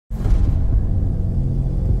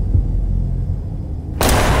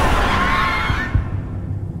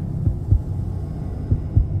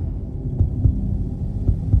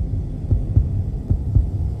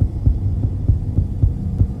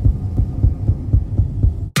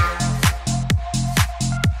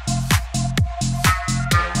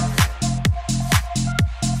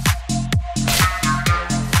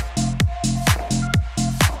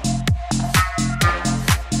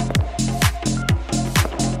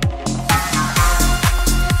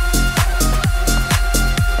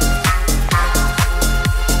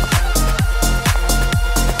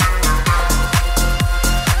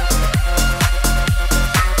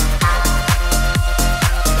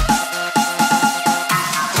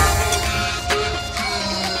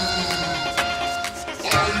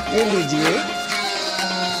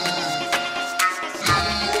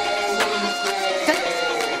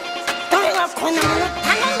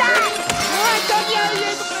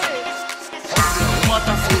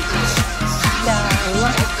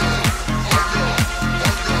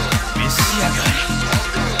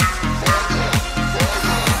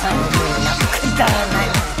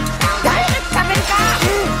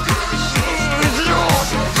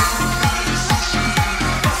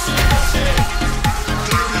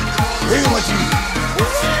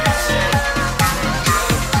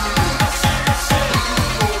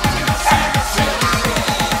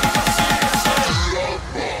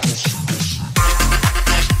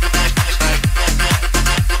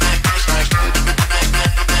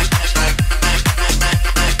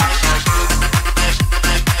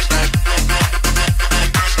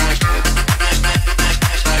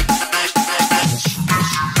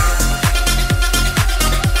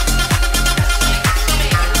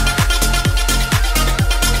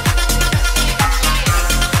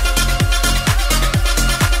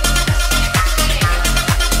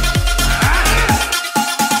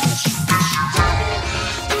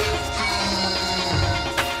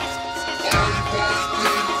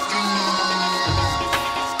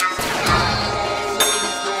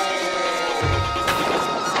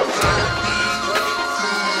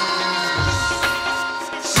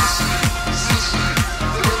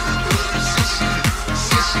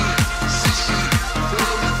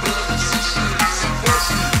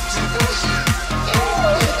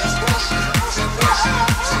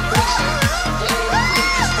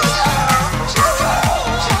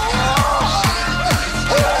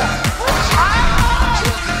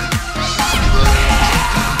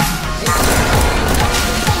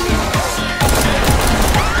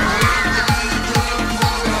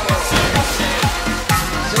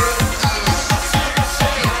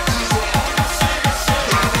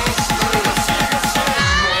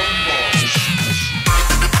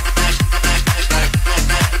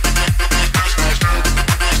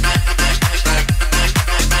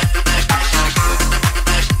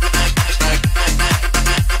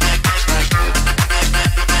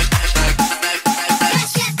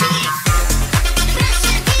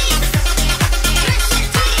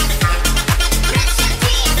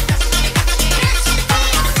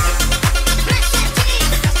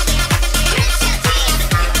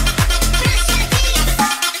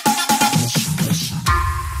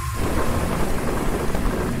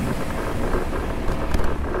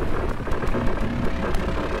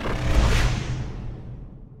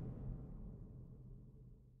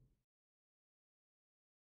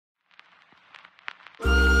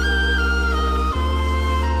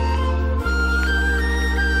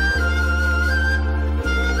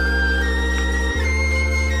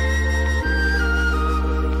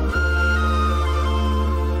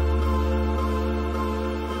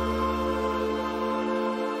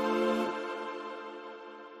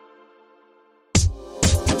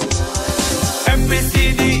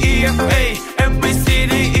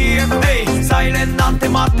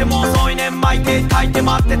待ってもう遅いねん巻いて炊いて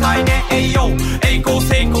待ってたいね栄養栄光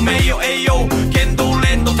成功名誉栄養言動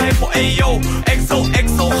連動テンポ栄養エクソエク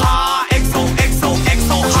ソハーエクソエクソエク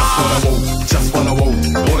ソハー Just wanna wow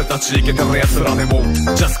俺たちイケてる奴らでも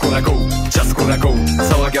Just gonna go Just gonna go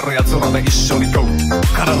騒げる奴らで一緒に Go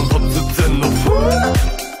からの突然の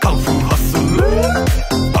カンフーハッスル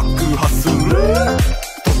爆発する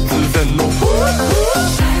突然の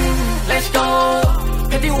Let's go เ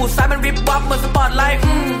พชรที่หูซ้ายมันวิบวับเหมือนสปอตไลท์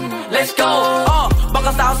Let's go บอก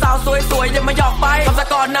กับสาวสวยๆอย่ามาหยอกไปคำส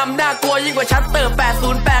กอร์นำหน้ากลัวยิ่งกว่าชัตเตอร์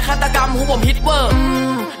808ฆาตกรรมหูผมฮิตเวอร์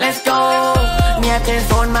Let's go เนี่ยเพลงโ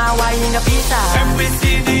ซนมาไวยิ่งกับปีศาจ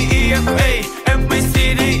MBCDEFA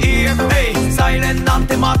MBCDEFA サイレンなん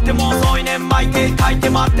て待っても遅いねん巻いて炊いて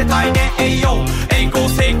待ってたいね栄養栄光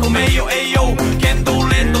成功名誉栄養言動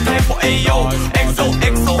連動テンポ栄養エクソエ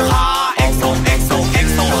クソハーエクソエクソエク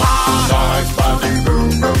ソハー Nice body boom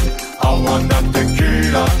boom I wanna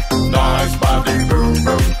tequila Nice body boom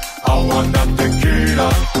boom I wanna tequila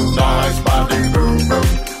Nice body boom boom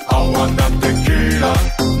I wanna tequila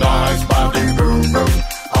Nice body boom boom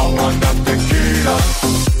I wanna tequila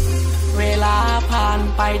เวลาผ่าน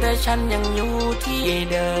ไปแต่ฉันยังอยู่ที่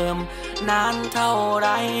เดิมนานเท่าไร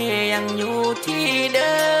ยังอยู่ที่เ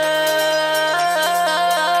ดิ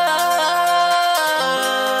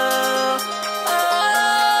ม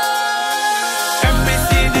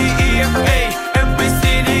MBCDEFA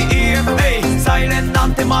MBCDEFA サイレンなん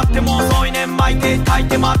て待っても遅いねん巻いて炊い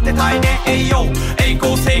て待ってたいね栄養栄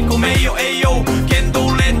光成功名誉栄養言動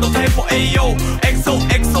連動テンポ栄養エクソ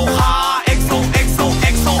エクソハーエクソエクソエ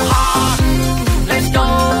クソハー Let's go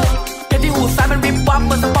เพชรที่หูซ้ายมันวิบวับเห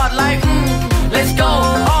มือนสปอตไลท์ Let's go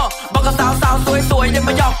บอกกับสาวสวยๆอย่าม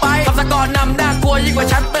าหยอกไปคำสกอร์นำหน้ากลัวยิ่งกว่า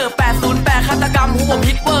ชัตเตอร์808ฆาตกรรมหูผม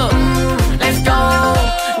ฮิตเวอร์ Let's go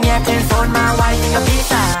เนี่ยเพลงโซนมาไวยิ่งกับปี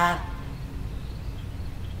ศาจ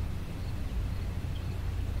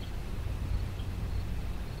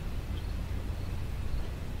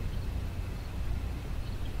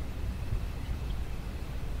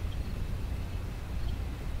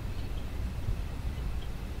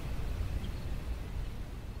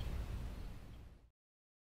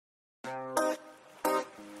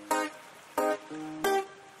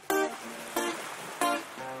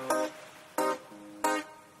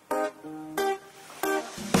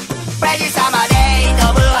Summer day, no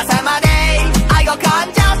blue summer day. I go come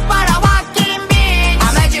just for a walking beach.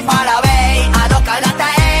 Amazing far away, I don't cannot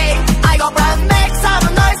I go run make some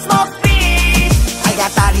noise smoke beach. 愛が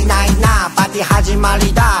足りないな、パーティー始ま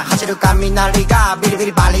りだ。走る雷がビリビ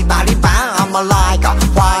リバリバリバン。I'm a like a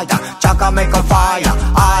fighter, チョコメイクファイヤー。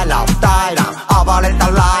I love Thailand, 暴れた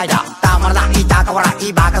ライダー。たまらない高笑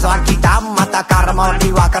いバカ座りきた。またからも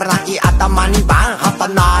りわからない頭にバン。半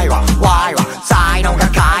端ないわ、ワイは才能が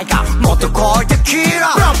開花。もっと来いテキーラ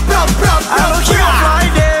あの日はフラ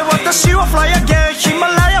イデー私はフライアゲンヒマ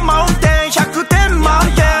ラヤマウンテン100点満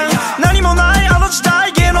点何もないあの時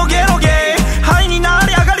代ゲノゲノゲイハイにな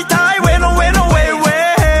り上がりたいウェノウェノウェイウェ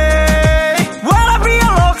イ Wanna be a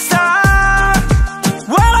rockstar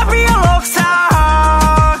Wanna be a rockstar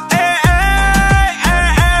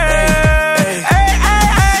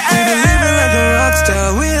We been living like a rockstar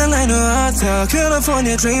We are like no rockstar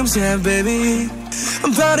California dreams yeah baby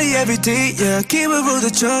I'm party every day, yeah. Keep it roll the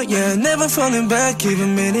joint, yeah. Never falling back, keep a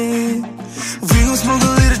minute. We gon' smoke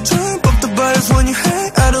a little joint, pop the bottles when you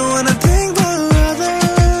hang. I don't wanna think but rather.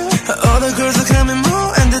 All the girls are coming more,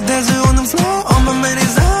 and the dancers on the floor. All my men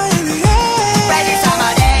is high in the air. Ready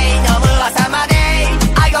summer day, no blue summer day.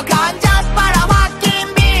 I go come just for a walking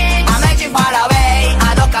beach. Amazing far away,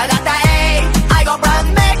 I don't cannot I go run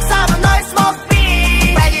make some noise smoke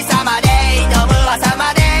beach. Ready summer day, no blue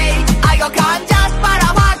summer day. I go come just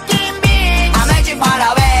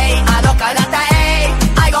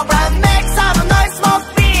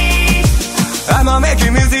I'm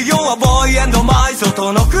making music, you're a boy and my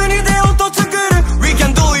外の国で音作る We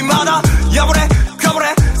can do it まだやぼれかぼれ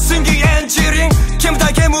審議エンジリン煙た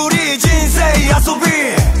い煙人生遊び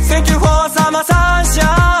Thank you for summer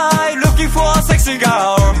sunshine Looking for a sexy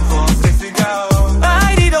girl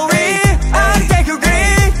I need a ring I take a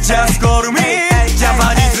green Just call me ジャ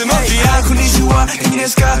パニーズもキラこんにちは元気で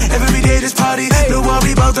すか Every day this party No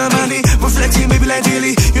worry about the money We're flexing baby like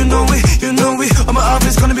daily You know it All my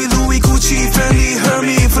outfits gonna be Louis Gucci Fendi Heard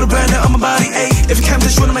me for the brand that on my body ayy If you come to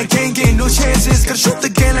show my gang gang No chances Gotta shoot the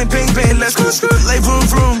gang like bang bang Let's go like vroom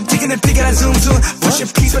vroom Taking a peek at that zoom zoom Pushing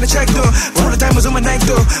peace when I check though All the diamonds on my neck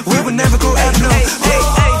though We will never go out no hey.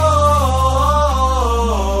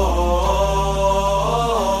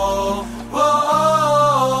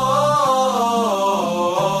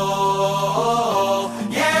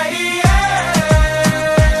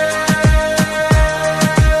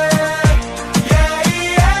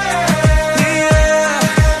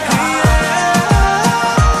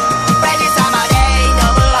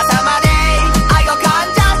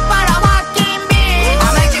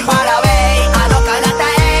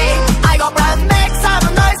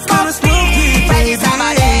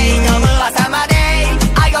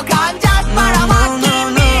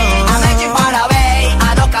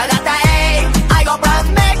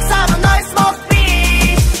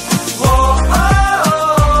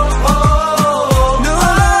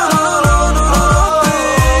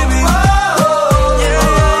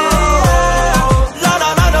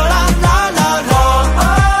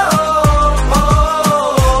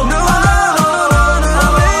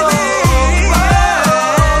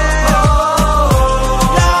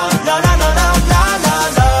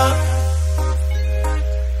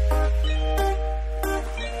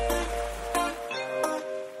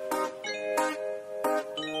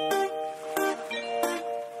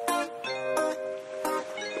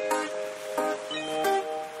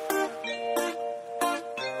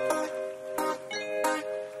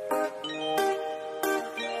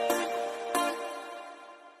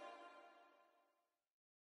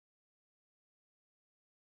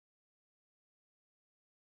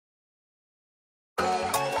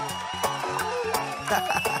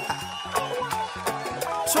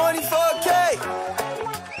 24K.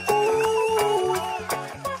 Ooh.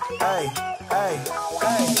 Hey, hey,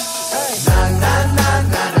 hey, hey. Na na na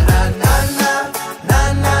na na na na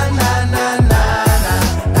na na na na na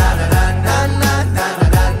na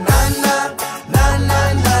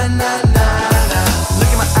na na na. Look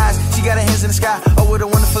in my eyes, she got her hands in the sky. Oh, what a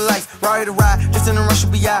wonderful life. Ride to ride, just in a rush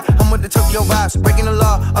of BI. I'm with the Tokyo vibes, breaking the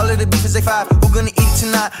law. All of the beef is A5. Who gonna eat it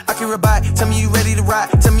tonight? I can ride. Tell me you ready to ride.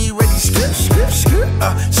 Tell me you ready to skip.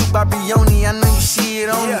 Shoot by Brioni, I know you see it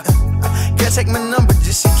on me. Girl, take my number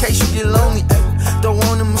just in case you get lonely. Don't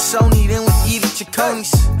want them with Sony, then we eat at your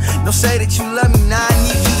Coney's. Don't say that you love me, now I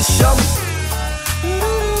need you to show me.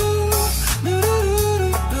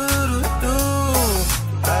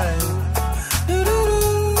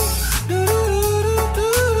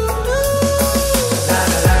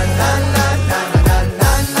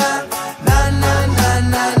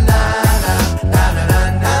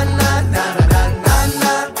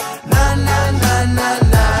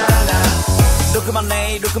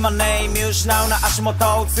 Look my name 見失うな足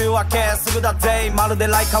元を打つわけすぐだぜまるで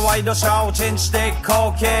ライカワイドショーチェンジしてい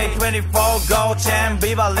こうけ24 GO チェーン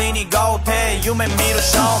ビバリーに豪邸夢見る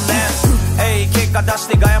少年結果出し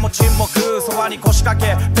てガヤも沈黙そばに腰掛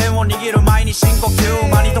けペンを握る前に深呼吸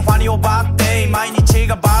マニとファニを奪って毎日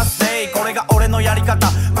がバースデーこれが俺のやり方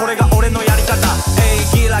これが俺のやり方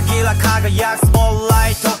ギラギラ輝くスポットラ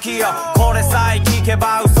イト起用これさえ聞け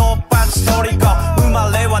ば嘘っぱちトリコ生ま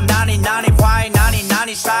れは何々ファイ何々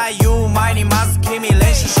したい言う前にまず君練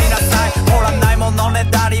習しなさいほらないものね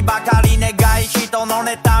だりばかり願い人の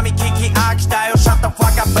妬み聞き飽きたよシャットフ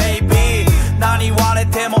ァカベイビー何言われ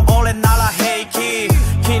ても俺なら平気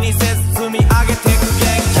気にせず積み上げてく元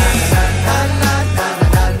気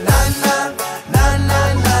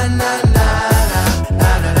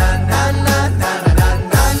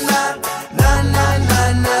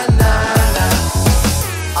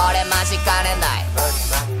俺マジ金ない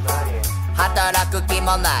働く気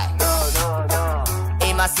もない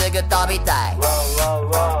今すぐ飛びたい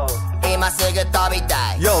今すぐ飛び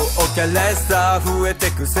たい Yo オーケーレッサー増え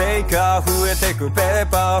てく成果増えてくペー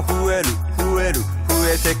パー増える増える増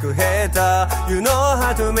えてくヘーター You know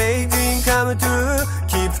how to make it come to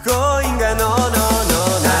Keep going が No no no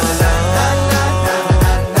no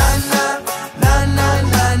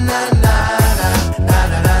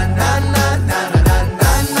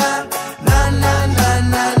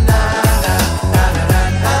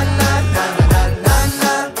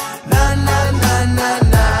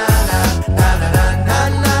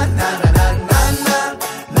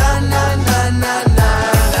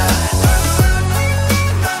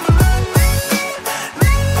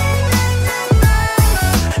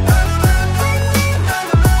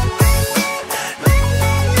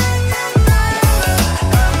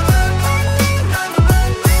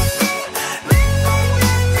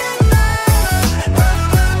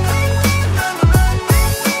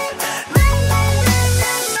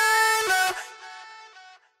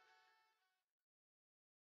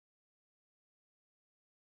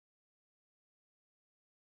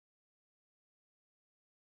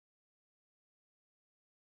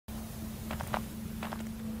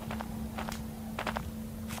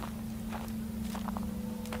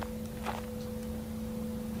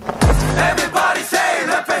Everybody say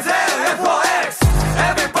represent F4X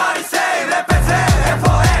Everybody say represent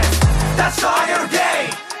F4X 立ち上げるゲ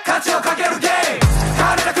イ価値をかけるゲイ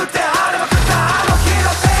金なくってあれば食ったあの日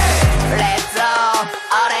のせい Let's go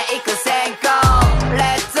俺行く先行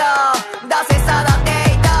Let's go どうせその程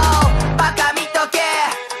度バカ見とけ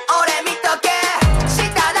俺見とけ下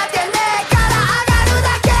なんてねえから上がる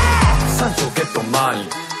だけ山頂ゲットマニー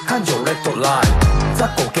感情レッドライン雑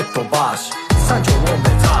魚ゲットバーシ山頂を目指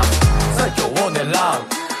す最強を狙う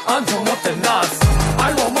安城持ってナス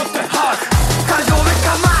愛を持ってハク感情で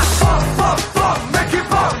かますボンボンボンメキ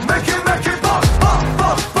ボンメキメキボンボン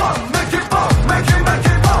ボンボンメキボンメキメ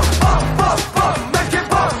キボンボンボンボンメキ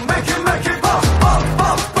ボンメキメキボンボンボ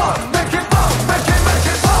ンボンメキボンメキメ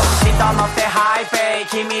キボン人の手ハイペイ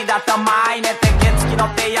君だと前ねて原付乗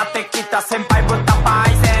ってやってきた先輩ぶったパ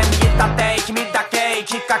イセン握った手君だけ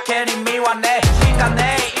きっかけに身はねいいか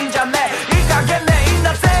ねいいんじゃねいい加減ねいいん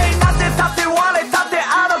だぜなんてたって割れたって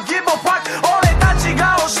あのギボファック俺たち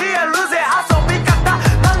が教えるぜ遊び方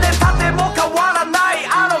なんでたっても変わらない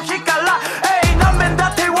あの日から何面だ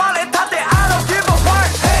って割れたってあのギボファ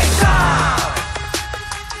ック Hey down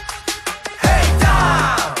Hey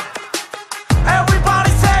down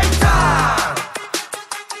Everybody say down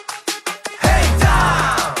Hey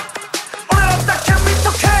down 俺らだ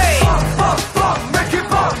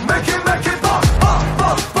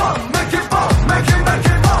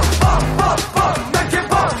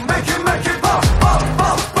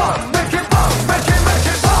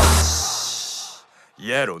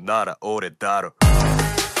めろなら俺だろ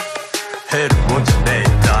減るもんじゃねえ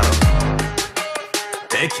だろ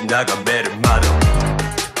駅眺める窓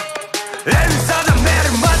エル定め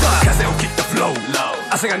る窓風を切ったフロ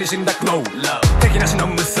ー汗が滲んだグロー敵なしの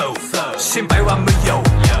無双心配は無用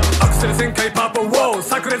アクセル全開パーポーを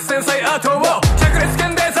炸裂繊細アートを着裂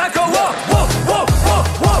剣で雑魚を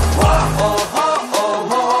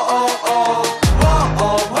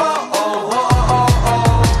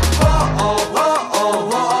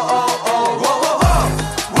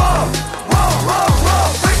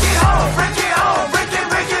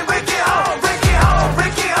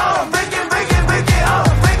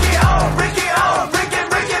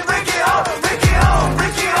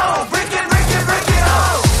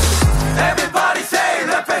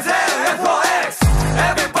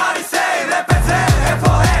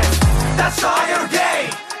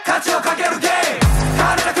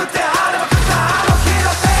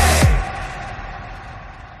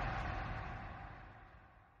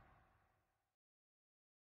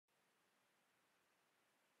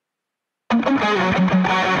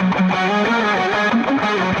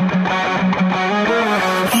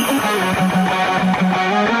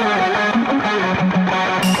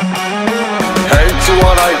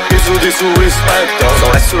ディスリスペクト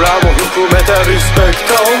それすらも含めてリスペク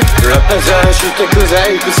トレペゼンしてく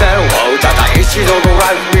ぜ幾千をただ一度の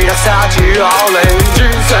ライフ皆さちアレン人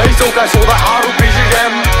生爽快そうだある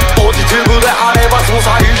BGM ポジティブであればその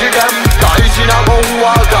最次元大事なもん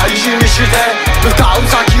は大事にして向かう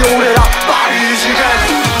先俺らバリ次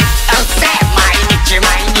元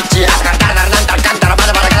毎日あからだらなんだらかんだらバ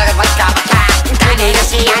ラバラガラガラバカバカ金だ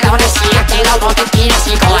しあのだしやけども敵だ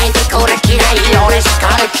し超えてこれ嫌い俺しか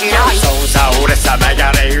できないそうさ俺さメ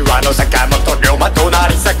ガネ岩の坂本龍馬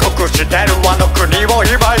隣鎖国してるあの国を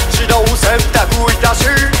今一度選択いたし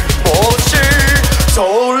もしソ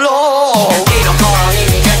ロ時の頃に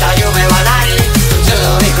見てた夢は何普通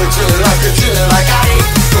に普通は普通ばかり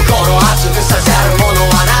心熱くさせるもの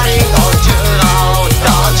は何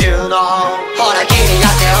Don't you know ほら君が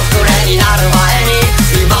手遅れになる前に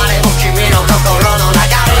今でも君の心の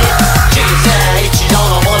中に人生一度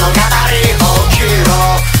の物語起きろ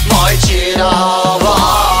もう一度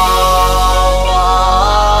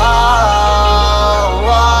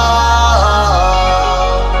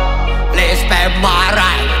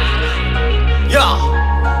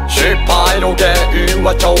原因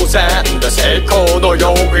は挑戦で成功の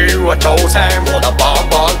要因は挑戦もだバン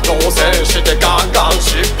バン挑戦してガンガン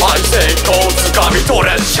失敗成功つかみ取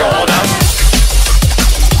れ少年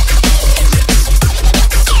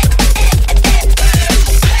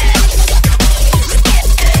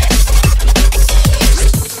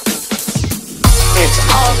It's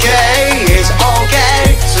okay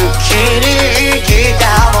好きに生きた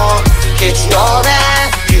もん必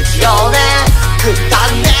要ねくった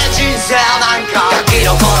んね人生なんかガキ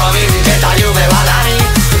の頃に見てた夢は何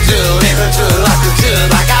普通に普通は普通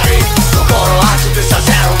ばかり心熱くさせ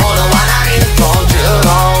るものは何 Don't you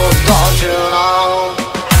know Don't you know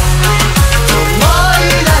思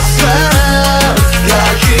い出すガ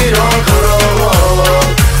キの頃を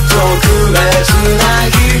特別な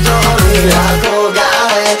人に憧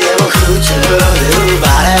れても普通で生ま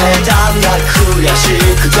れたんだ悔し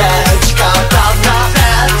くて誓ったんだ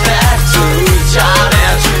じゃね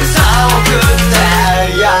え小さを送っ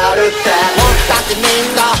てやるって僕たちみ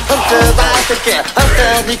んな本当大好き本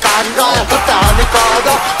当に考え本当に行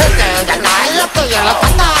動本当じゃないよと喜ば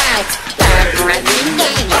ないこれ人間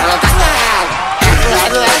喜ばない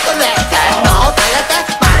SLS で天皇を垂れて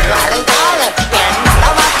丸々倒れみんな黙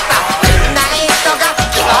ったみんな一緒が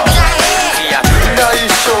気持ちがいいいやみんな一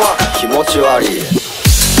緒は気持ち悪い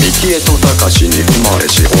三木と高しに生まれ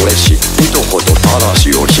し俺しいとこと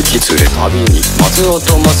正を引き連れ旅に松尾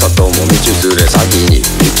と正人も道連れ先に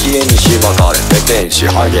三木にしばかれて天使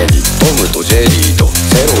ハゲにトムとジェリーと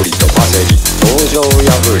セロリとパセリ道場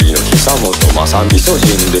破りの久本正味噌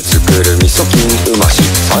汁で作る味噌菌うまし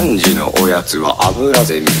3時のおやつは油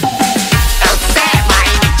ゼミ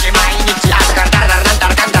毎日朝からダラダラなんだ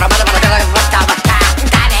らかんだらバタバタガタバタバタ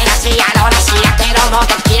金なしやろなしやけども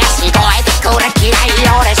敵なし超えてくれ嫌い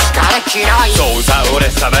俺しかできないそうさ俺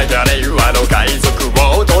さメガネ岩の海賊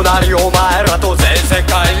王隣お前らと全世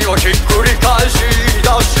界をひっくり返し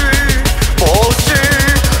だしもし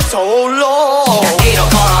ソロガキの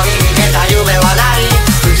頃に見てた夢は何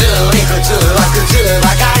普通に普通は普通ば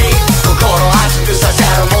かり心熱くさせ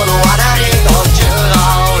るものは何 Don't you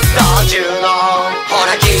know Don't you know ほ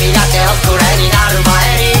ら君が手遅れになる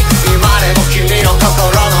前に今でも君の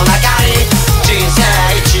心の中に人生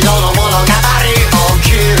一度の物語起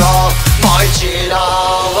きろもう一度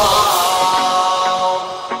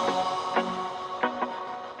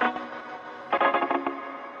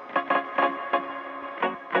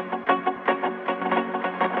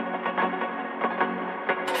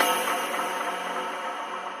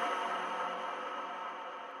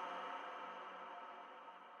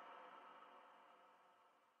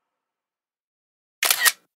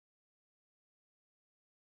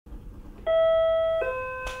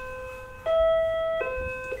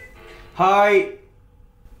はい。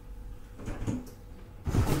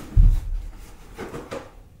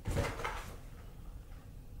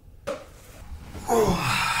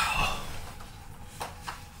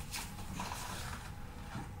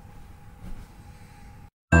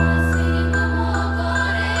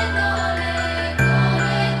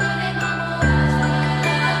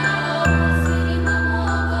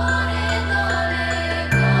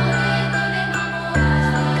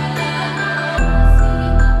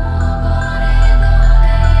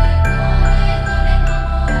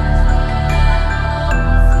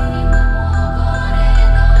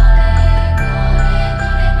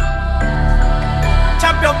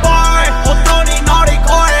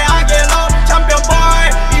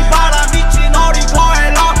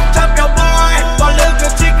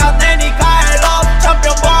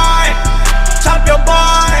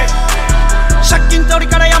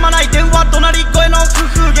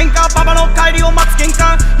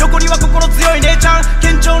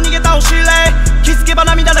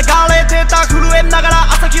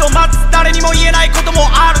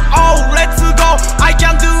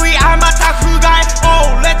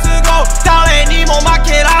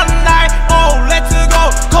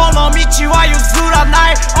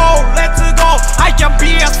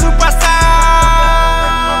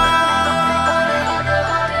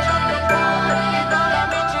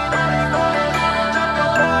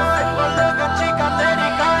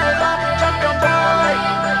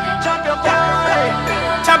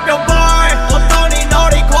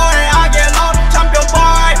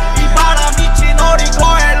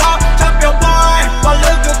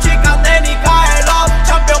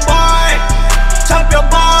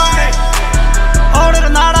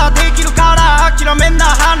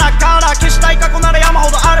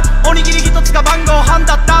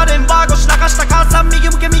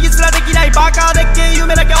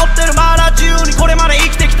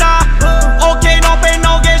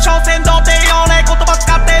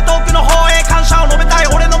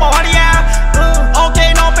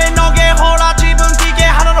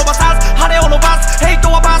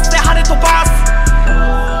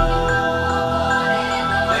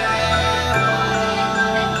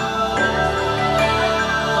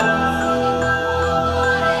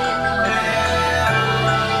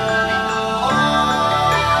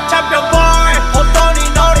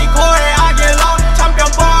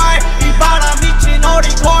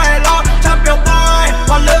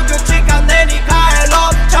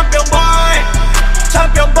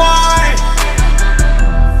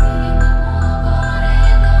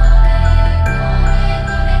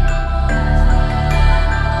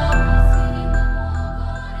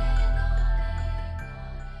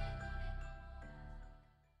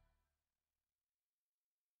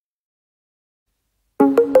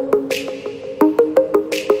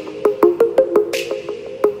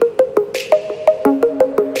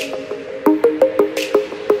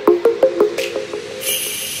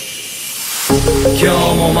今日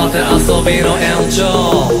もまた遊びの延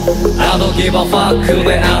長あのギバファック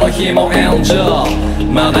であの日も炎上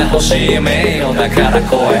まだ欲しい名誉だから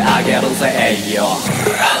声上げるぜ栄養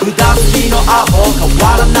歌好きのアホ変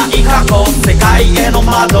わらない過去世界への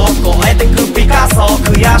窓越えてくピカソ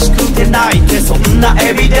悔しくて泣いてそんな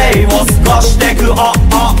エビデイを過ごしてく Oh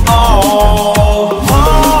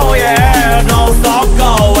yeah No stop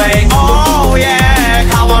going Oh yeah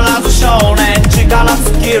変わらず少年力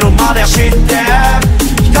尽きるまで知って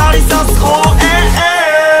光さす方へ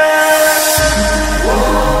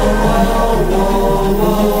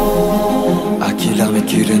諦め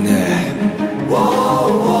きれねえ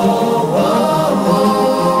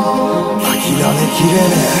諦めきれ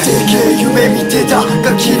ねえでけえ夢見てた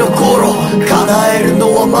ガキの頃叶える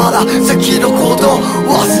のはまだ先のこと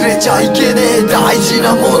忘れちゃいけねえ大事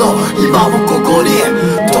なもの今もここに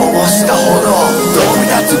灯したほど飛び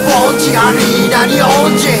立つ凡人アリーナに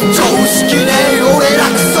恩人常識ねえ俺ら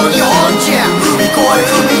クソ日本人踏み越え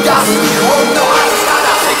生み出す日本の明日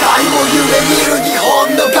だ世界を夢見る日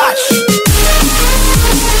本のガキ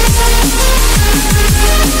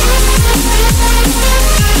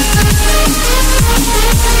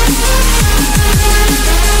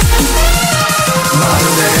まる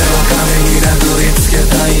でお金に殴りつけ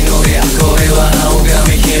たいのりこれは青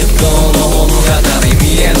髪筆頭の物語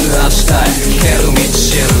見える明日へ蹴る道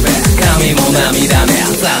しるべ髪も涙目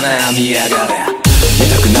棚見やがれ見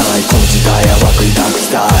たくないこの時代淡く抱く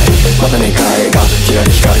したいまた願いがキラ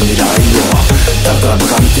リ光る未来をただただバ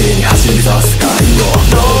カみてえに走り出す界を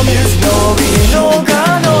No music no beat no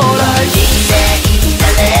gun no life 生きて生きて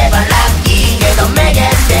ればラッキーけどめげ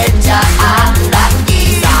てちゃアンラッキ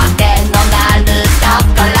ー酒のなると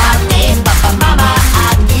ころにパパママ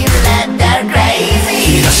呆れてる crazy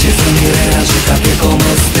日が沈み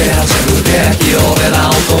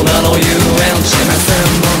空の遊園地目線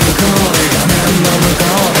の向こうで画面の向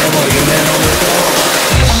こうでも夢の向こ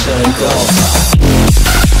う一緒に行こうさ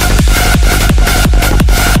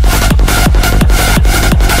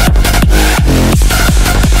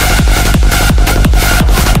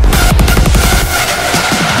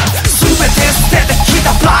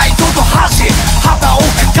プライドと恥旗を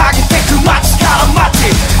掲げてく街から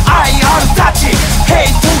街愛あるたちヘ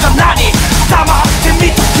イトが何黙って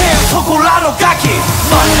見とけよそこらのガキ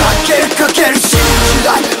真にかけるかける新時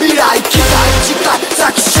代未来期待次回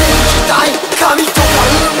先新時代神とか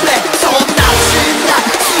運命そんな信頼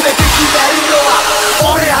全て決めるの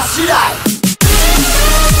は俺ら次第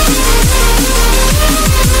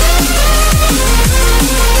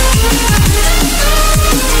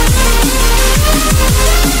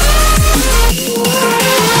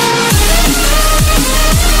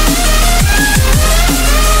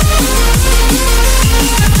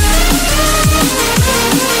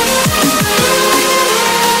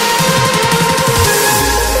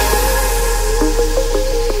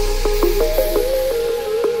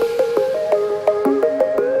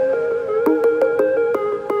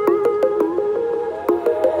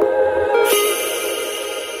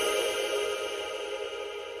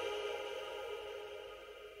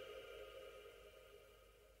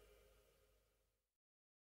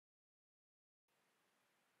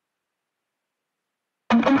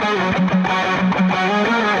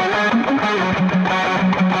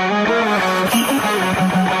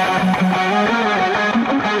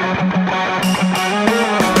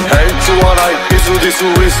ディス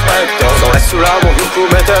リスペクトそれすらも含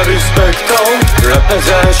めてリスペクトレペ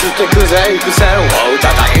ゼンしてくぜ幾千を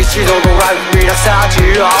ただ一度のライフ皆さち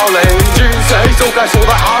あれ人生爽快そう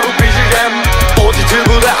だある BGM ポジティ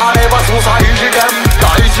ブであればその最次元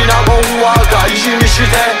大事なもんは大事にし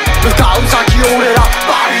て向かう先俺ら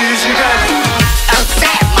バリ次元うっせ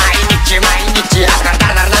毎日あら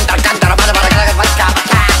ららなんだかんだらバラバラガラバカバ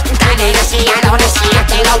カ金だしあのしや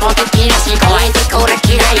けども敵だし超えてこれ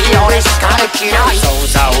嫌い俺しかできないそう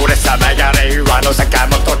さ俺さまやれあの坂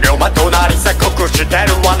本龍馬隣鎖国して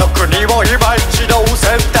るあの国を今一度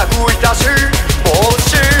選択いたしも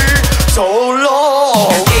しソロ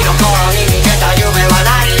ガキの頃に見てた夢は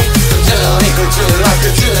何普通に普通は普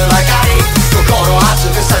通ばかり心熱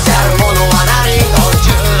くさせるものは何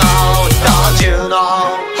Don't you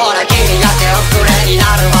know ほら君が手遅れに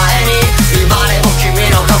なる前に今でも君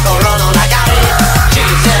の心の中に人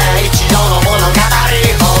生一度の物語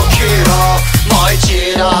起きろもう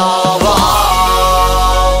一度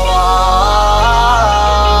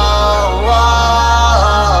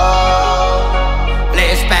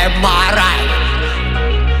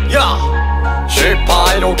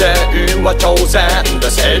は挑戦で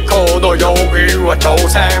成功の要因は挑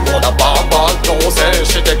戦まだバンバン挑戦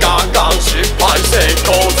してガンガン失敗成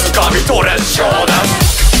功つかみ取れ少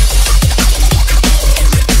年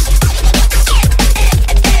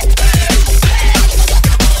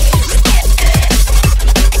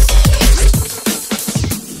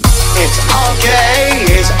It's okay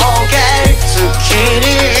好きに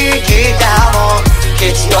生きたもん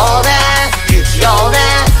必要ね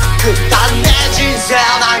くったんね人生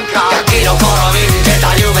なんかガキの頃に見て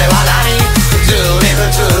た夢は何普通に普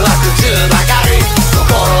通は普通ばかり心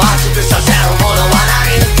熱くさせるものは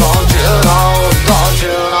何 Don't you know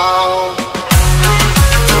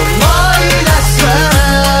思い出す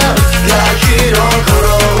ガキの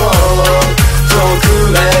頃を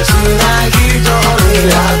特別な人に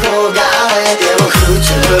憧れても普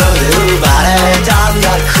通で生まれたん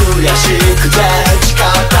だ悔しくて誓っ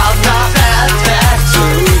たんだ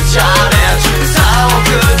じゃねえ人生を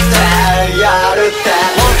送ってやるって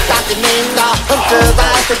僕たちみんな普通だ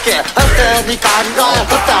時普通に考え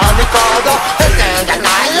普通に行動普通じゃ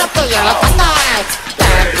ないよと許さない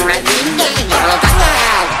これ人間許さな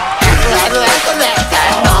い SLS で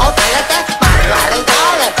洗脳されてまるわる通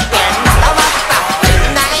りみんな黙ったみ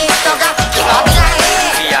んな一緒が気持ちがい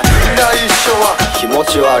いいやみんな一緒は気持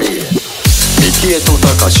ち悪い三重と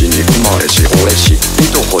高しに生まれし俺し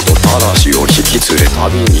いとこと正を引き連れ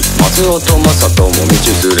旅に松尾と正人も道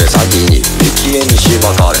連れ先に三重にし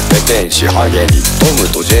ばかれペテンしハゲにトム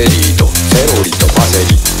とジェリーとセロリとパセ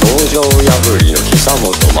リ道場破りの久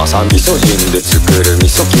本正味噌汁で作る味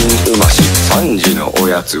噌菌うまし3時のお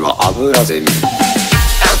やつは油ゼミうっ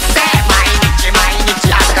せ毎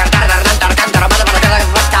日朝からダラダラなんだらかんだらまだまだガラガ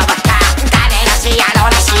ラバカバカ金なしやろ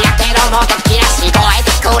なしやけども敵なし超え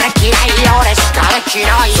てくれ嫌い俺しかでき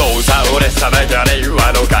ないそうさ俺さまやれ